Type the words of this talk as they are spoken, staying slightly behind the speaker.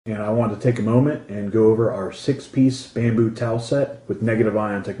And I wanted to take a moment and go over our 6-piece bamboo towel set with negative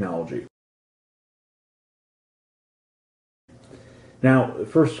ion technology. Now, the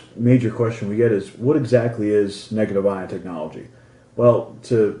first major question we get is, what exactly is negative ion technology? Well,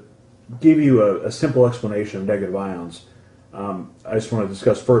 to give you a simple explanation of negative ions, I just want to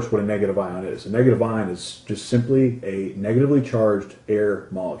discuss first what a negative ion is. A negative ion is just simply a negatively charged air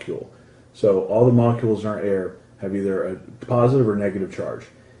molecule. So all the molecules in our air have either a positive or negative charge.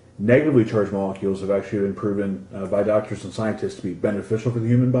 Negatively charged molecules have actually been proven by doctors and scientists to be beneficial for the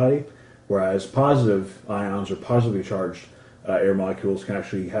human body, whereas positive ions or positively charged air molecules can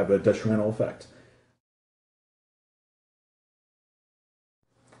actually have a detrimental effect.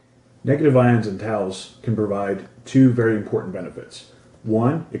 Negative ions in towels can provide two very important benefits.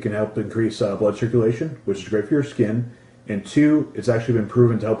 One, it can help increase blood circulation, which is great for your skin. And two, it's actually been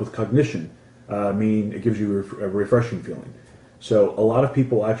proven to help with cognition, meaning it gives you a refreshing feeling. So a lot of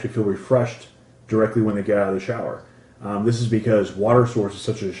people actually feel refreshed directly when they get out of the shower. This is because water sources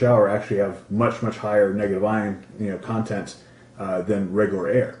such as a shower actually have much higher negative ion content than regular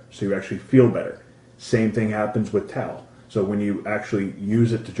air. So you actually feel better. Same thing happens with towel. So when you actually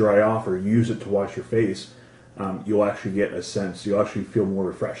use it to dry off or use it to wash your face, you'll actually get a sense, you'll actually feel more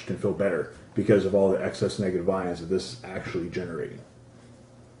refreshed and feel better because of all the excess negative ions that this is actually generating.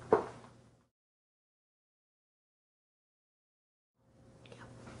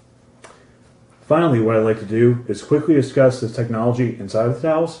 Finally, what I'd like to do is quickly discuss this technology inside of the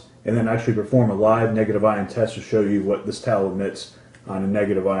towels and then actually perform a live negative ion test to show you what this towel emits on a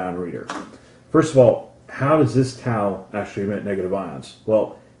negative ion reader. First of all, how does this towel actually emit negative ions?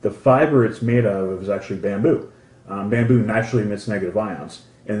 Well, the fiber it's made of is actually bamboo. Bamboo naturally emits negative ions,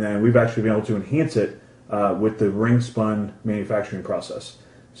 and then we've actually been able to enhance it with the ring spun manufacturing process.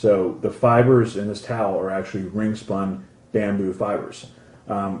 So the fibers in this towel are actually ring spun bamboo fibers.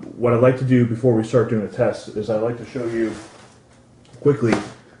 What I'd like to do before we start doing a test is I'd like to show you quickly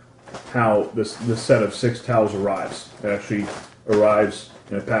how this set of 6 towels arrives. It actually arrives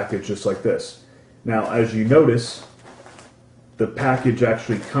in a package just like this. Now, as you notice, the package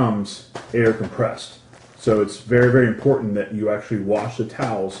actually comes air compressed. So it's very important that you actually wash the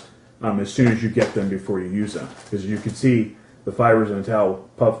towels as soon as you get them before you use them. Because you can see the fibers in the towel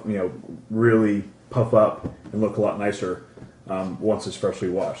really puff up and look a lot nicer once it's freshly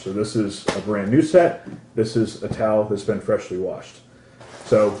washed. So this is a brand new set. This is a towel that's been freshly washed.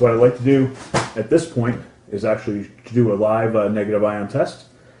 So what I'd like to do at this point is actually to do a live negative ion test.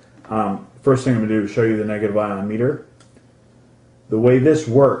 First thing I'm going to do is show you the negative ion meter. The way this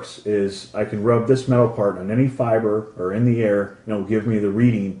works is I can rub this metal part on any fiber or in the air, and it'll give me the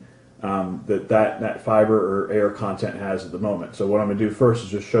reading that fiber or air content has at the moment. So what I'm going to do first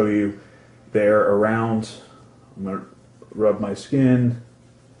is just show you there around. I'm going to rub my skin,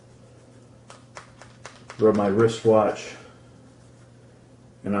 rub my wristwatch,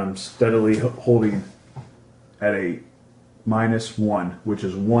 and I'm steadily holding at a -1, which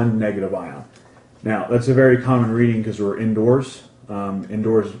is 1 negative ion. Now, that's a very common reading because we're indoors.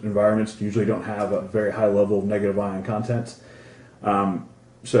 Indoors environments usually don't have a very high level of negative ion content.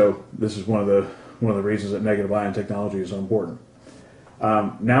 So this is one of the reasons that negative ion technology is so important.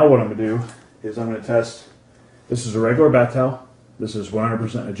 Now what I'm going to do is I'm going to test. This is a regular bath towel. This is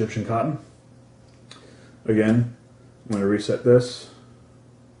 100% Egyptian cotton. Again, I'm going to reset this.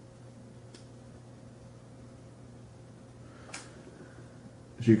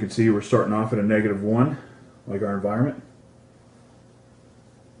 As you can see, we're starting off at a -1, like our environment.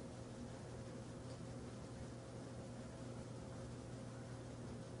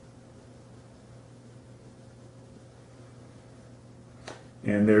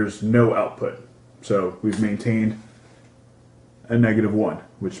 And there's no output. So we've maintained a -1,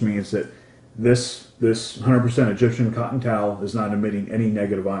 which means that this 100% Egyptian cotton towel is not emitting any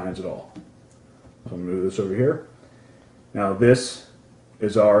negative ions at all. So I'm going to move this over here. Now this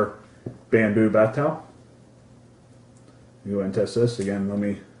is our bamboo bath towel. Go ahead and test this. Again, let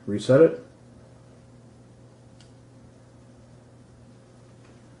me reset it.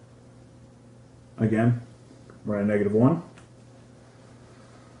 Again, we're at a -1.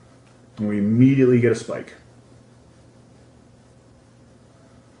 And we immediately get a spike.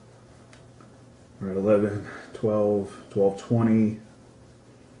 We're at 11, 12, 1220.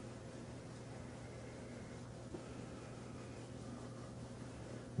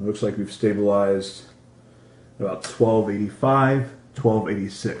 It looks like we've stabilized about 1285,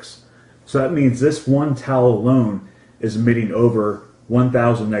 1286. So that means this one towel alone is emitting over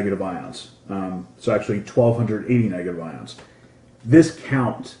 1,000 negative ions. So actually 1,280 negative ions. This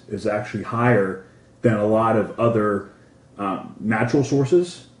count is actually higher than a lot of other natural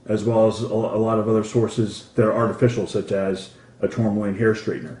sources as well as a lot of other sources that are artificial, such as a tourmaline hair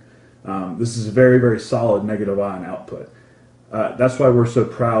straightener. This is a very, very solid negative ion output. That's why we're so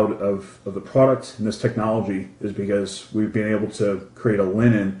proud of the product and this technology, is because we've been able to create a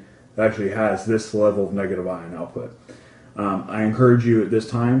linen that actually has this level of negative ion output. I encourage you at this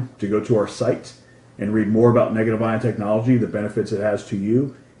time to go to our site and read more about negative ion technology, the benefits it has to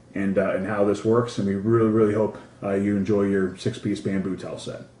you, and how this works. And we really, really hope you enjoy your 6-piece bamboo towel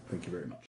set. Thank you very much.